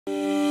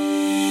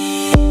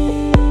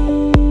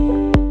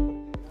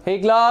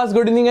class,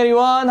 good evening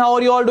everyone. How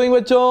are you all doing,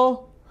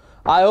 bachcho?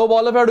 I hope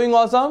all of you are doing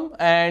awesome,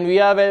 and we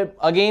are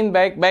again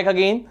back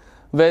again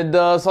with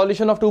the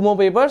solution of two more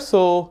papers.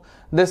 So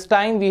this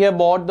time we have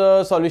bought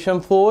the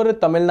solution for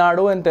Tamil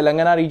Nadu and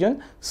Telangana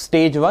region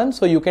stage 1.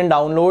 So you can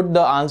download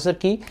the answer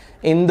key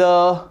in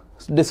the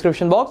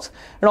description box,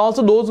 and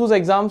also those whose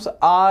exams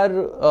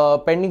are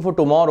pending for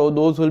tomorrow,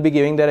 those who will be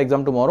giving their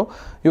exam tomorrow,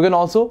 you can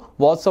also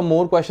watch some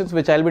more questions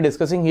which I'll be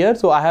discussing here.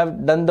 So I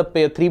have done the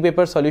 3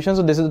 paper solutions,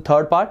 so this is the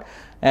third part,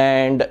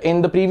 and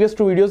in the previous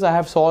 2 videos I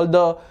have solved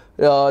the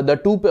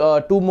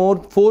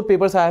 4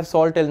 papers I have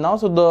solved till now.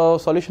 So the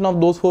solution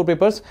of those 4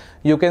 papers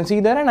you can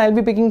see there, and I'll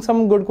be picking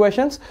some good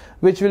questions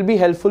which will be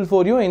helpful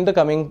for you in the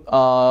coming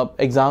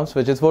exams,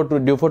 which is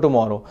due for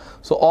tomorrow.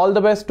 So all the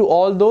best to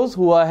all those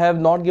who have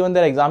not given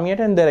their exam yet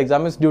and their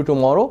exam is due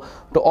tomorrow.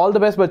 To all the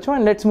best, bachcho,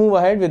 and let's move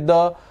ahead with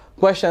the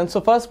questions.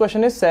 So first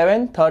question is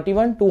 7,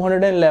 31,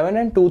 211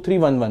 and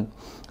 2311.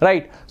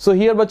 Right, so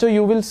here bachcho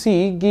you will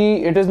see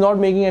ki it is not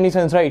making any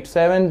sense, right?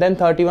 7, then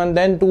 31,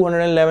 then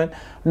 211,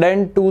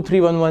 then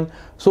 2311.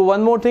 So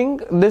one more thing,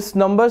 these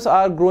numbers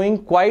are growing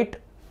quite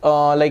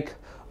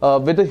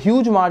with a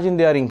huge margin,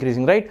 they are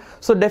increasing, right?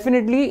 So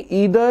definitely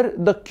either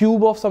the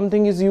cube of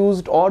something is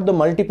used or the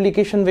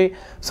multiplication way,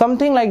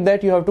 something like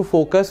that. You have to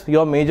focus, you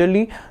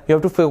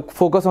have to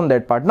focus on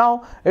that part.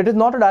 Now it is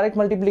not a direct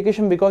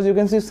multiplication because you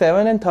can see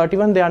 7 and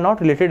 31, they are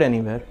not related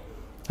anywhere,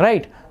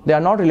 right? They are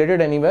not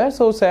related anywhere.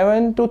 So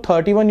 7 to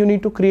 31 you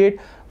need to create,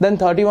 then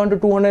 31 to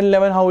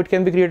 211 how it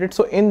can be created.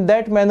 So in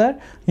that manner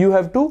you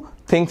have to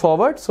think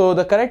forward. So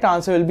the correct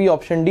answer will be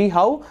option D.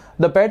 How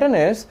the pattern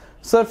is,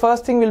 sir,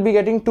 first thing we'll be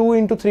getting 2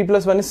 into 3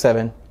 plus 1 is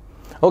 7.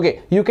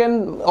 Okay, you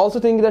can also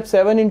think that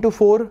 7 into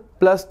 4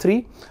 plus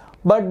 3,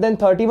 but then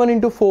 31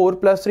 into 4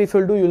 plus 3 if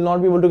you'll do, you will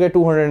not be able to get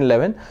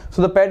 211.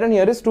 So the pattern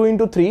here is 2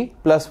 into 3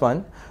 plus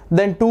 1,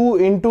 then 2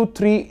 into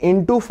 3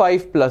 into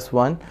 5 plus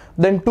 1,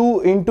 then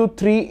 2 into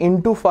 3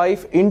 into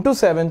 5 into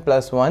 7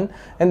 plus 1,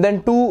 and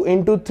then 2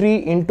 into 3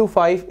 into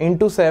 5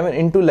 into 7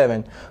 into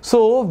 11.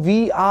 So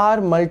we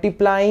are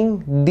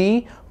multiplying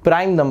the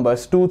prime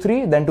numbers, 2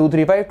 3, then 2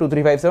 3 5, 2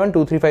 3 5 7,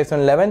 2 3 5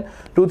 7 11,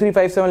 2 3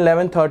 5 7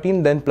 11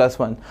 13, then plus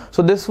 1.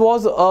 So this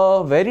was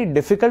a very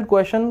difficult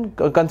question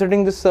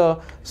considering this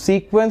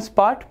sequence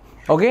part.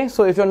 Okay,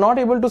 so if you're not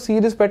able to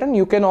see this pattern,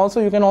 you can also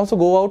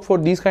go out for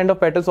these kind of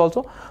patterns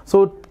also.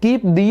 So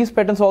keep these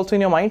patterns also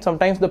in your mind.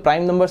 Sometimes the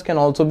prime numbers can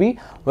also be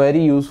very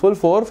useful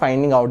for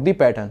finding out the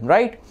pattern,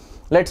 right?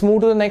 Let's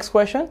move to the next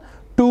question.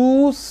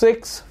 2,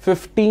 6,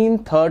 15,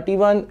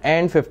 31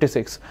 and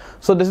 56.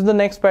 So this is the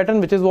next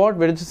pattern, which is what?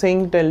 Which is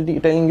saying,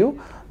 telling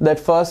you that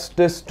first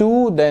is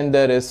 2, then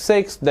there is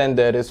 6, then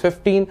there is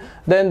 15,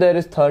 then there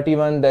is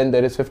 31, then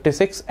there is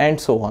 56 and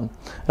so on,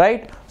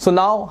 right? So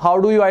now how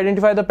do you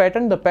identify the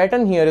pattern? The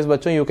pattern here is,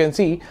 bachcho, you can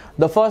see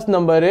the first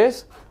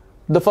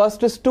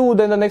is 2,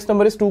 then the next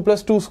number is 2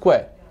 plus 2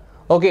 square.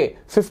 Okay,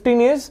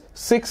 15 is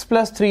 6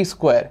 plus 3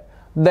 square.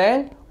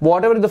 Then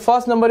whatever the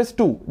first number is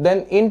 2,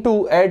 then in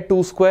 2 add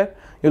 2 square,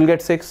 you'll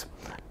get 6.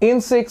 In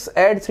 6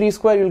 add 3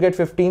 square, you'll get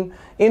 15.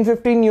 In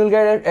 15 you'll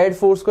get add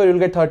 4 square, you'll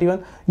get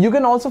 31. You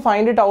can also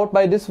find it out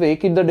by this way,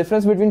 the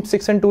difference between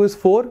 6 and 2 is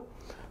 4,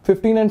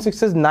 15 and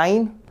 6 is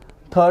 9,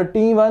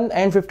 31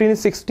 and 15 is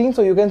 16.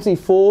 So you can see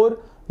 4,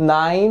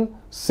 9,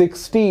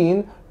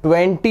 16,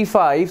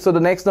 25. So the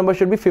next number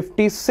should be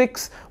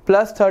 56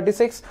 plus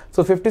 36.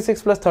 So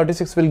 56 plus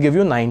 36 will give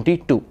you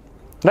 92,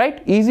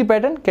 right? Easy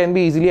pattern, can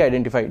be easily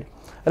identified.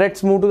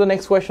 Let's move to the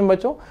next question,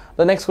 bachcho.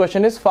 The next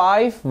question is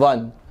 5,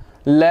 1,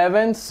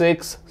 11,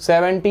 6,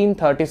 17,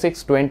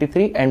 36,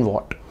 23 and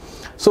what?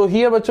 So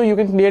here, bachcho, you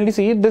can clearly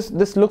see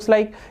this looks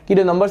like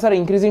the numbers are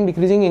increasing,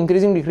 decreasing,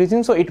 increasing,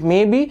 decreasing. So it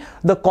may be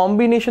the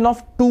combination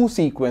of 2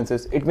 sequences.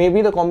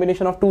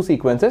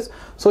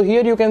 So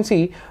here you can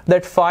see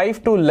that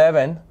 5 to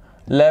 11,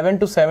 11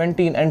 to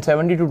 17 and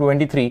 70 to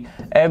 23,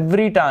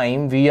 every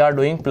time we are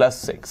doing plus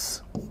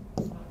 6,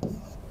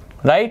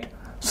 right?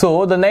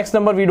 So the next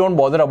number we don't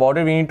bother about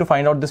it, we need to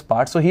find out this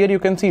part. So here you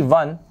can see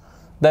 1,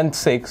 then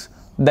 6,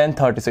 then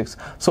 36.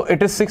 So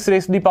it is 6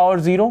 raised to the power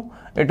 0,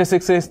 it is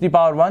 6 raised to the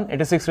power 1, it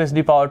is 6 raised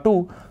to the power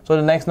 2. So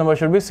the next number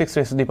should be 6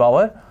 raised to the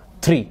power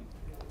 3,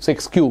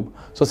 6 cube.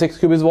 So 6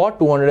 cube is what?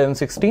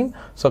 216.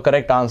 So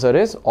correct answer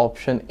is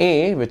option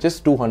A, which is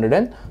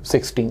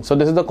 216. So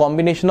this is the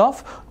combination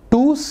of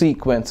 2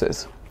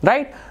 sequences,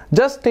 right?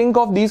 Just think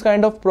of these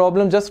kind of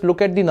problems, just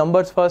look at the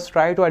numbers first,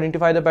 try to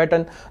identify the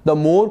pattern. The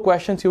more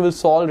questions you will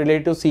solve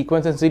related to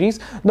sequence and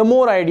series, the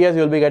more ideas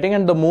you will be getting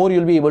and the more you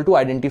will be able to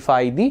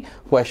identify the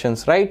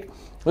questions, right?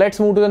 Let's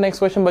move to the next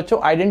question,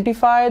 bachcho.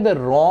 Identify the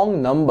wrong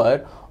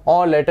number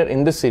or letter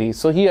in the series.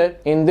 So here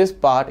in this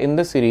part in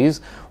the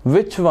series,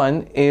 which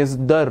one is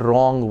the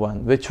wrong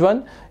one? Which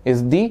one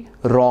is the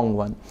wrong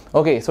one?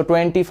 Okay, so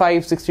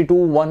 25, 62,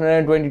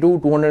 122,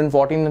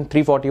 214 and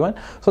 341.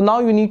 So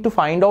now you need to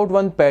find out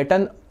one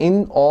pattern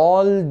in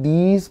all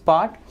these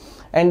part,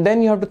 and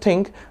then you have to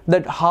think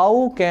that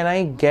how can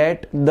I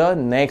get the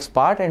next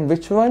part and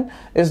which one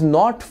is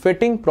not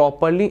fitting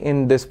properly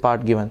in this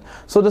part given.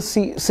 So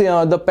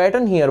the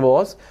pattern here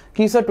was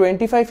ki sir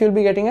 25 you'll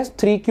be getting as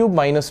 3 cube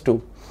minus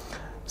 2.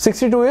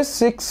 62 is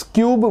 6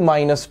 cube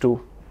minus 2.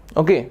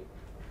 Okay.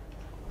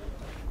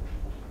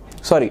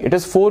 Sorry, it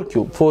is 4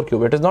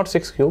 cube. It is not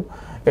 6 cube.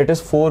 It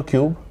is 4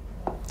 cube.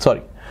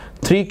 Sorry.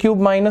 3 cube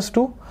minus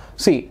 2.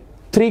 See,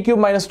 3 cube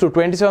minus 2,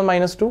 27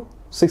 minus 2,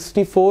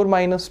 64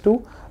 minus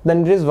 2,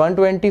 then it is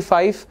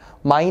 125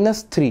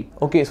 minus 3.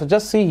 Okay, so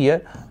just see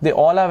here, they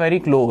all are very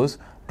close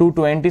to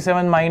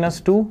 27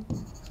 minus 2,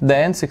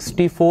 then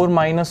 64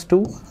 minus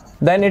 2,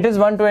 then it is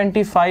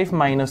 125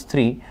 minus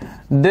 3.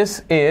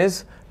 This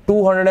is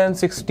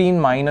 216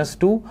 minus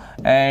 2,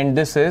 and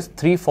this is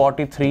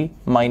 343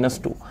 minus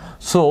 2.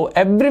 So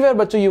everywhere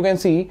bacho you can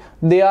see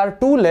they are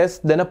 2 less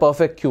than a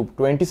perfect cube.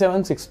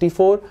 27,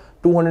 64,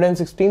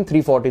 216,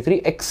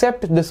 343,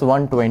 except this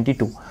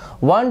 122.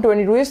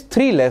 122 is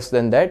 3 less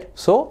than that.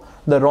 So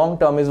the wrong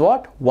term is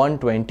what?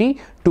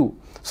 122.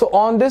 So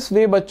on this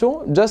way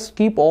bacho, just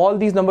keep all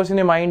these numbers in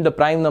your mind, the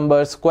prime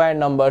numbers, square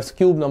numbers,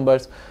 cube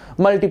numbers,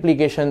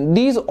 multiplication.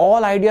 These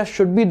all ideas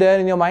should be there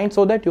in your mind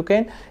so that you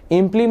can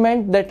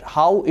implement that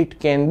how it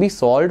can be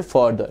solved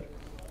further.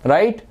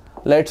 Right?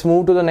 Let's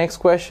move to the next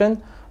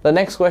question. The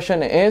next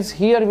question is,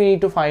 here we need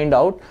to find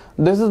out,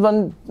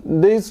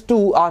 these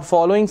two are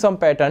following some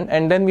pattern,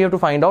 and then we have to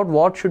find out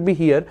what should be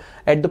here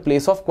at the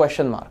place of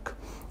question mark.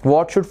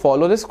 What should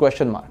follow this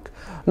question mark?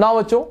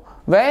 Now bacho,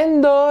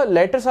 when the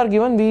letters are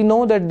given, we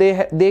know that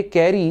they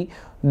carry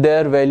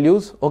their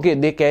values. Okay,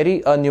 they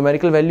carry a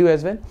numerical value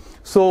as well.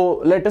 So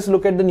let us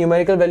look at the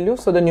numerical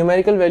values. So the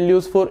numerical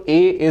values for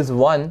A is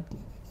 1,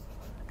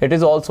 it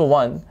is also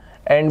 1,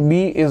 and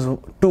B is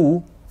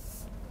 2,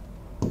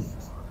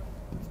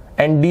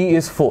 and D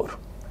is 4,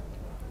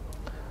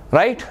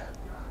 right?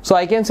 So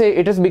I can say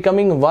it is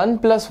becoming 1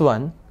 plus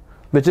 1,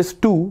 which is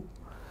 2.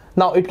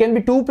 Now it can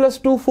be 2 plus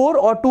 2, 4,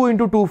 or 2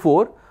 into 2,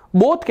 4.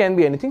 Both can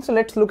be anything. So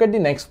let's look at the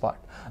next part.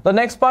 The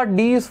next part,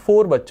 D is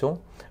 4 bacho,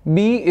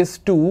 B is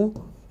 2,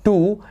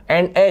 2,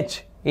 and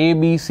H, A,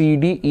 B, C,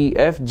 D, E,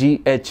 F,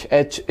 G, H,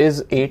 H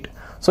is 8.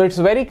 So it's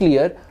very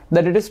clear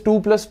that it is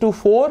 2 plus 2,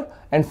 4,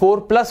 and 4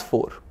 plus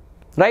 4.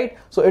 Right?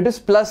 So it is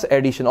plus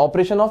addition,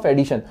 operation of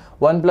addition.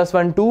 1 plus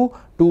 1, 2,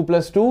 2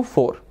 plus 2,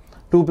 4.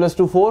 2 plus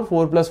 2, 4,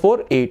 4 plus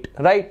 4, 8.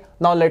 Right?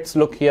 Now let's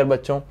look here,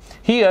 bachcho.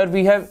 Here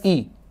we have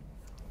E.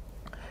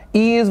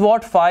 E is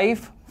what?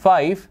 5,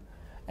 5.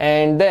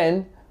 And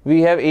then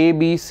we have A,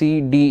 B,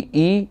 C, D,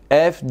 E,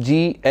 F,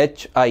 G,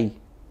 H, I.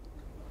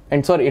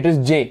 And sorry, it is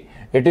J.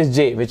 It is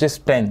J, which is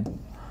 10.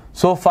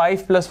 So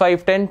 5 plus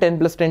 5, 10. 10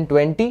 plus 10,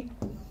 20.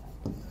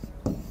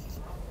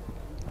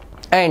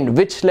 And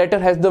which letter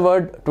has the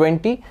word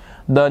 20?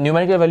 The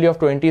numerical value of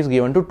 20 is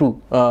given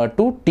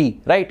to T,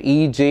 right?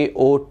 E, J,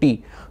 O,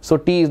 T. So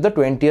T is the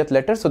 20th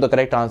letter. So the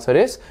correct answer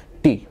is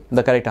T.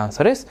 The correct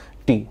answer is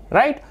T,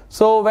 right?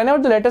 So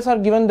whenever the letters are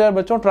given there,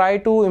 bacho, try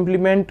to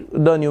implement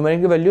the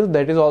numerical values.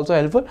 That is also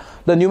helpful.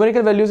 The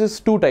numerical values is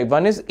two type.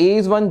 One is A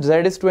is 1, Z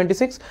is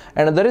 26,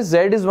 and another is Z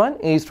is 1,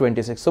 A is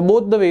 26. So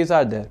both the ways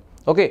are there.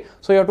 Okay,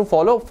 so you have to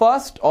follow.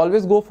 First,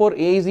 always go for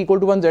A is equal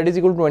to 1, Z is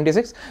equal to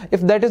 26. If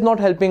that is not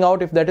helping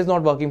out, if that is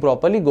not working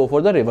properly, go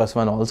for the reverse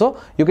one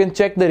also. You can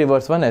check the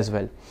reverse one as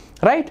well.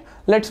 Right?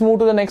 Let's move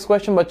to the next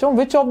question, bachcho.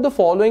 Which of the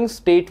following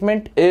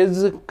statement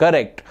is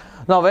correct?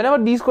 Now,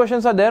 whenever these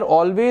questions are there,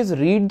 always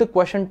read the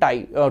question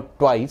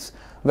twice,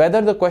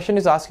 whether the question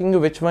is asking you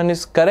which one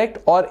is correct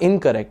or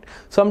incorrect.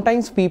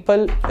 Sometimes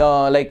people,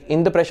 like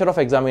in the pressure of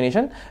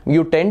examination,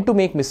 you tend to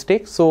make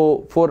mistakes.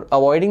 So for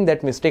avoiding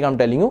that mistake, I'm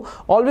telling you,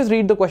 always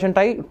read the question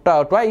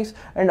twice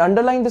and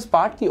underline this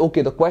part ki,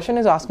 okay, the question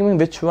is asking me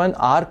which one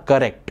are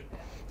correct,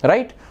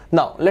 right?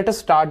 Now, let us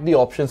start the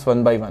options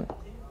one by one.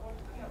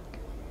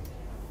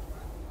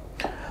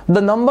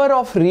 The number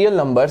of real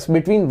numbers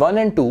between 1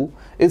 and 2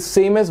 is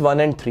same as 1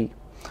 and 3.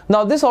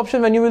 Now this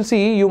option, when you will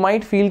see, you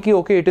might feel ki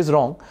okay, it is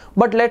wrong,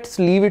 but let's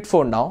leave it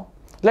for now.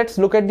 Let's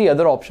look at the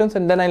other options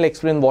and then I'll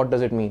explain what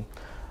does it mean.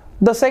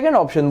 The second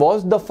option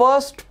was the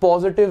first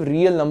positive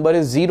real number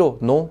is 0.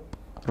 No,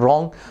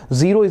 wrong.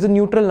 0 is a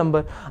neutral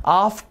number.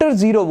 After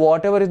 0,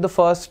 whatever is the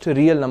first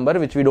real number,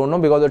 which we don't know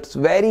because it's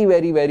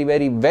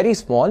very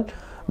small,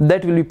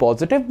 that will be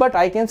positive. But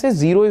I can say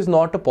 0 is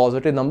not a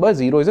positive number,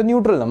 0 is a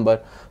neutral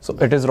number. So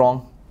it is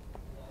wrong.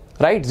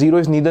 Right? 0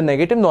 is neither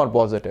negative nor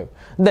positive.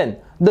 Then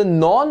the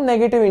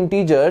non-negative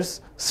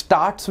integers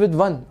starts with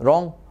 1.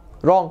 Wrong.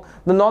 Wrong.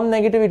 The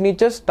non-negative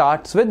integer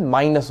starts with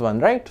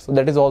 -1. Right? So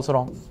that is also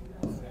wrong.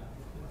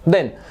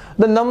 Then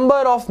the number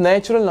of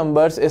natural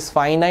numbers is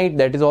finite.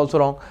 That is also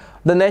wrong.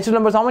 The natural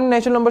numbers, how many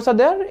natural numbers are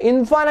there?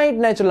 Infinite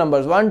natural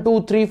numbers. 1,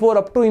 2, 3, 4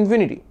 up to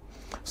infinity.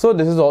 So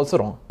this is also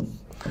wrong.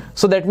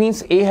 So that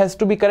means A has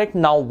to be correct.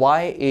 Now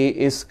why A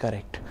is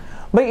correct?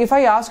 But if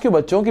I ask you,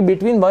 bachcho, ki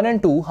between 1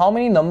 and 2, how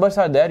many numbers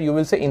are there? You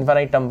will say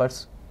infinite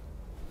numbers,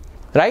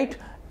 right?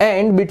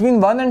 And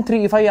between 1 and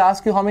 3, if I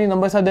ask you how many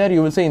numbers are there,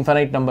 you will say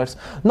infinite numbers.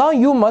 Now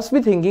you must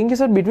be thinking,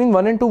 sir, between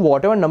 1 and 2,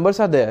 whatever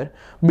numbers are there,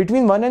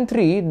 between 1 and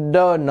 3,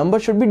 the number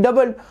should be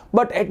doubled.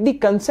 But at the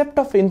concept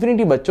of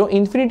infinity, bachcho,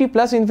 infinity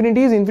plus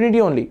infinity is infinity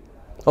only.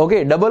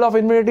 Okay, double of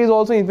infinity is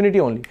also infinity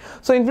only.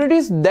 So infinity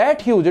is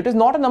that huge. It is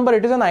not a number,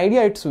 it is an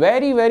idea. It's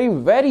very, very,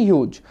 very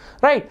huge,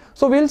 right?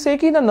 So we'll say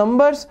ki the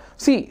numbers,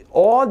 see,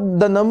 all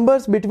the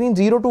numbers between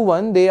 0 to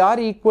 1, they are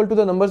equal to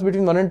the numbers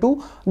between 1 and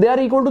 2. They are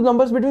equal to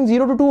numbers between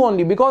 0 to 2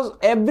 only, because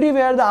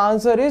everywhere the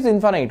answer is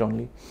infinite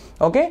only.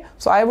 Okay,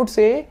 so I would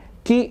say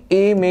ki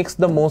A makes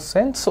the most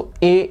sense. So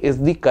A is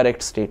the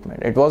correct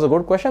statement. It was a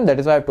good question.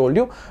 That is why I've told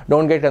you,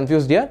 don't get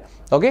confused here.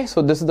 Okay,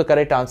 so this is the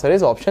correct answer,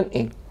 is option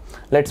A.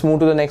 Let's move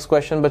to the next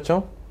question,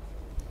 bachcho.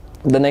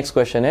 The next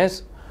question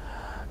is,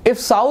 if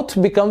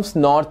south becomes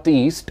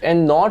northeast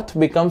and north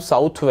becomes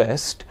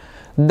southwest,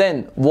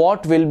 then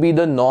what will be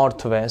the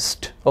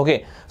northwest?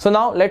 Okay, so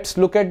now let's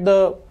look at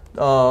the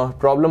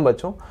problem,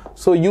 bachcho.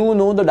 So you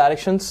know the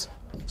directions.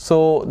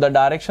 So the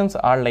directions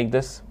are like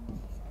this,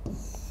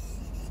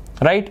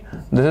 right?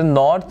 This is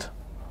north,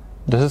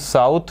 this is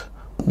south,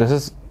 this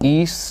is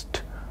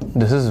east,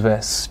 this is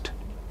west,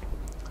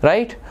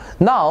 right?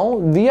 Now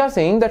we are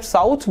saying that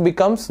south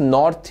becomes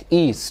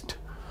northeast.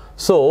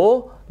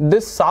 So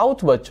this south,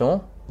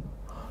 bachcho,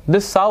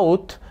 this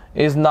south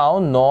is now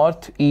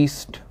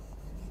northeast.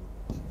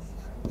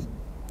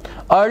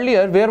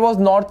 Earlier, where was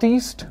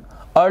northeast?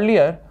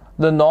 Earlier,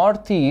 the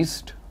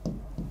northeast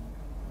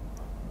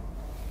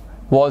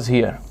was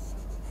here.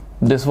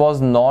 This was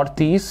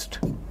northeast.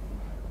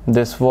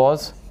 This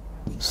was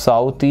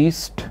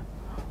southeast.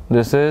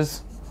 This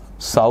is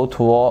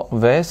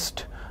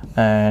southwest.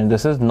 And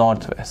this is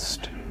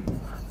northwest,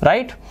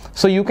 right?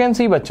 So you can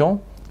see, bachcho,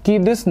 ki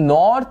this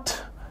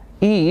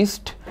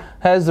northeast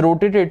has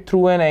rotated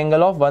through an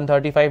angle of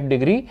 135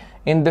 degree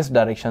in this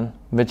direction,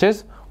 which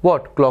is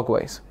what?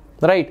 Clockwise,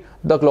 right?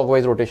 The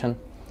clockwise rotation.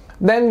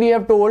 Then we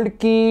have told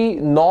ki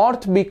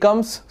north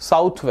becomes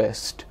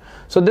southwest.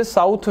 So this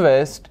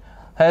southwest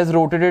has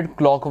rotated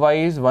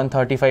clockwise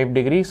 135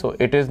 degree. So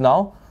it is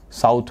now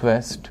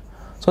southwest.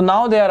 So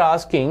now they are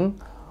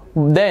asking,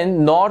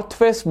 then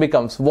northwest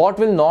becomes, what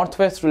will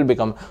northwest will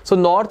become? So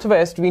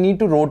northwest, we need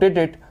to rotate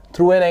it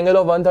through an angle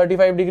of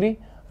 135 degree,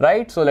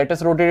 right? So let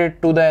us rotate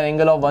it to the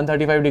angle of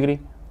 135 degree.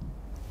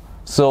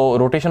 So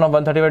rotation of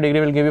 135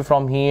 degree will give you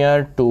from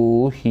here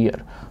to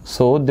here.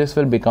 So this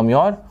will become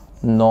your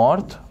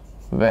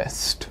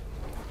northwest.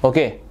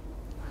 Okay,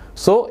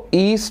 so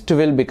east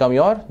will become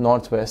your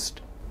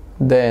northwest.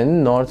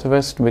 Then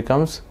northwest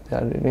becomes, they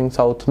are reading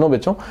south. No,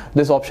 bachcho,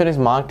 this option is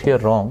marked here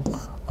wrong.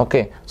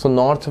 Okay, so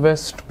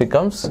northwest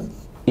becomes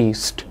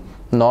east.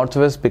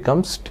 Northwest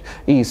becomes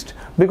east,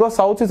 because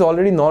south is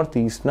already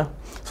northeast, na?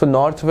 So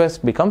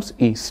northwest becomes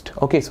east.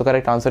 Okay, so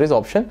correct answer is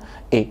option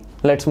A.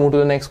 Let's move to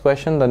the next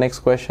question. The next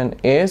question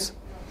is,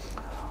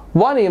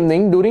 one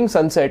evening during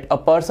sunset, a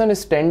person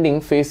is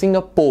standing facing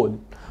a pole.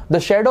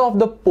 The shadow of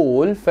the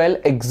pole fell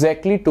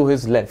exactly to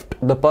his left.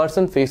 The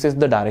person faces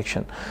the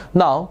direction.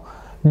 Now,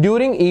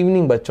 during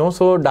evening, bachcho,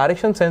 so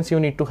direction sense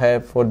you need to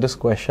have for this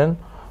question.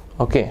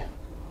 Okay.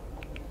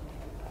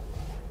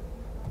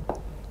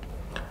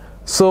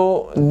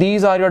 So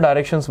these are your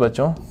directions,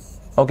 bachcho.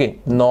 Okay,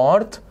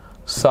 north,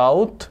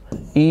 south,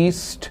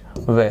 east,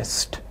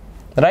 west,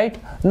 right?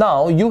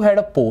 Now you had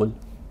a pole.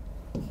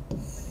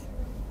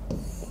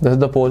 This is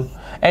the pole,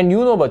 and you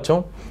know,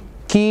 bachcho,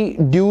 ki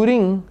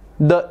during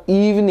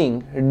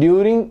evening,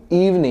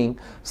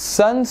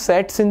 sun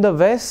sets in the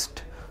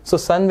west, so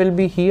sun will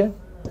be here.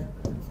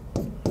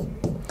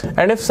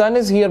 And if sun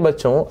is here,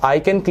 bachcho, I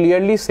can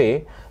clearly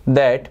say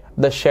that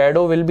the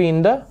shadow will be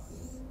in the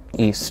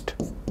east.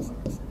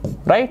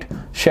 Right?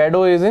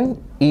 Shadow is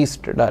in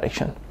east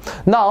direction.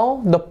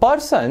 Now the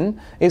person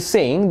is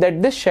saying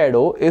that this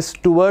shadow is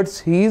towards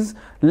his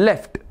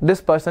left.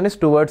 This person is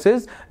towards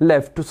his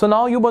left. So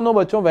now you know,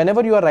 bachcho,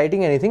 whenever you are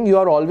writing anything, you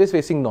are always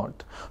facing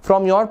north.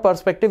 From your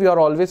perspective, you are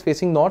always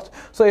facing north.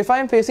 So if I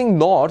am facing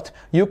north,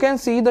 you can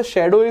see the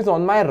shadow is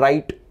on my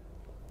right.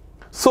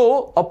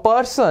 So a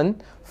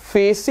person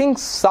facing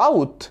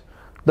south,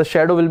 the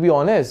shadow will be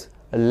on his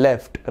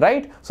left,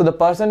 right? So the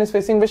person is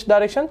facing which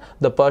direction?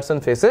 The person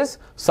faces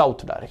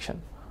south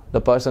direction. The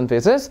person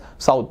faces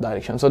south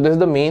direction. So this is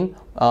the main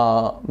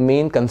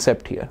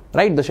concept here,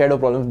 right? The shadow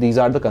problems, these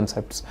are the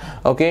concepts.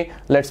 Okay,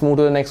 let's move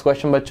to the next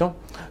question, bachcho.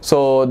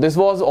 So this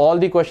was all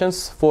the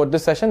questions for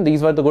this session.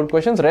 These were the good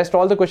questions. Rest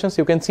all the questions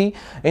you can see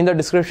in the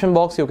description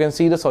box. You can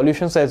see the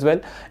solutions as well,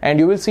 and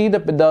you will see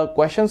that the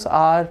questions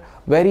are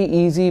very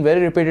easy,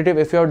 very repetitive.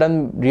 If you have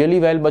done really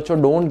well,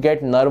 bachcho, don't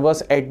get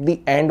nervous at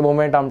the end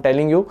moment. I'm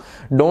telling you,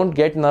 don't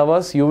get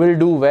nervous. You will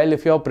do well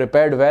if you are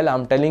prepared well.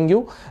 I'm telling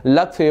you,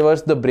 luck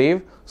favors the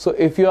brave. So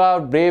if you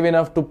are brave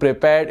enough to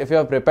prepare, if you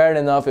are prepared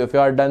enough, if you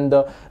are done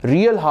the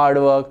real hard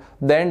work,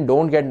 then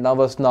don't get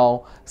nervous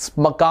now.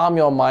 Calm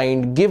your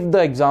mind, give the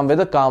exam with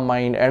a calm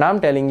mind, and I'm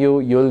telling you,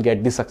 you'll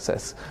get the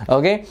success.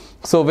 Okay,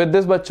 so with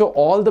this bacho,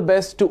 all the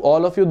best to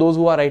all of you, those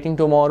who are writing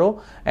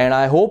tomorrow, and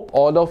I hope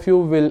all of you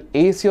will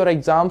ace your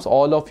exams,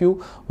 all of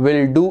you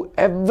will do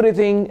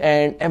everything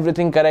and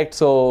everything correct.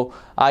 So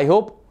I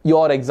hope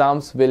your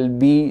exams will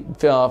be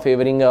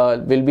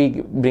will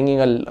be bringing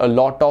a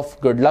lot of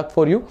good luck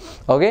for you.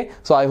 Okay,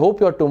 so I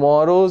hope your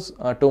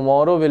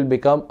tomorrow will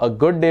become a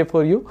good day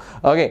for you.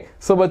 Okay,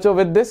 so bacho,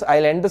 with this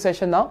I'll end the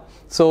session now.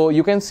 So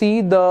you can see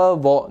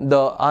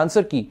the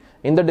answer key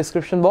in the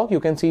description box. You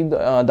can see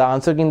the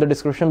answer key in the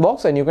description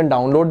box, and you can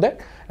download that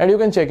and you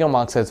can check your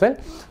marks as well.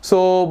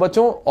 So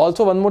bacho,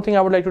 also one more thing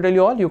I would like to tell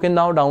you all, you can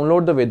now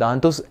download the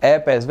Vedantu's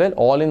app as well,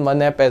 all in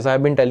one app. As I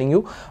have been telling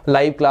you,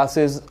 live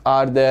classes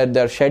are there,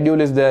 their schedule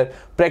is there,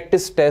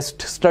 practice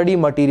test, study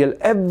material,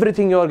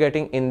 everything you are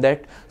getting in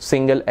that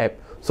single app.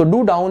 So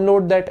do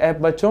download that app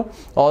bacho.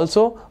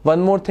 Also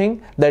one more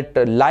thing,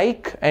 that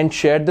like and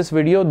share this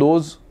video,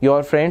 those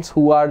your friends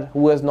who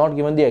has not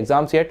given the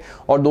exams yet,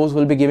 or those who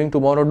will be giving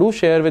tomorrow, do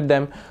share with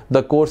them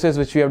the courses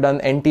which we have done.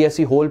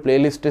 NTSE whole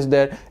playlist is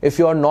there. If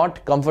you are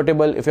not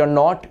comfortable, if you are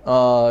not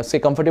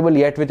comfortable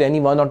yet with any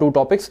one or two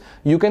topics,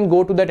 you can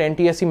go to that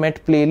NTSE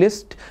MAT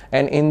playlist,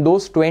 and in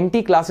those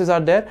 20 classes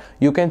are there.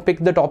 You can pick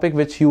the topic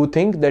which you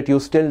think that you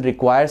still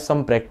require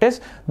some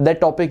practice.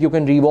 That topic you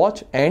can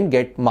rewatch and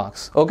get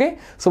marks. Okay,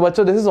 so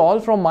bacho, this is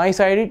all from my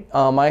side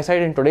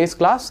in today's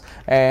class,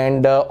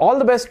 and all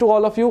the best to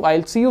all of you.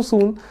 I'll see you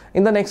soon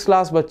in the next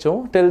class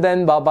bacho. Till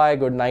then, bye bye,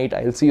 good night.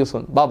 I'll see you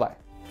soon. Bye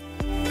bye.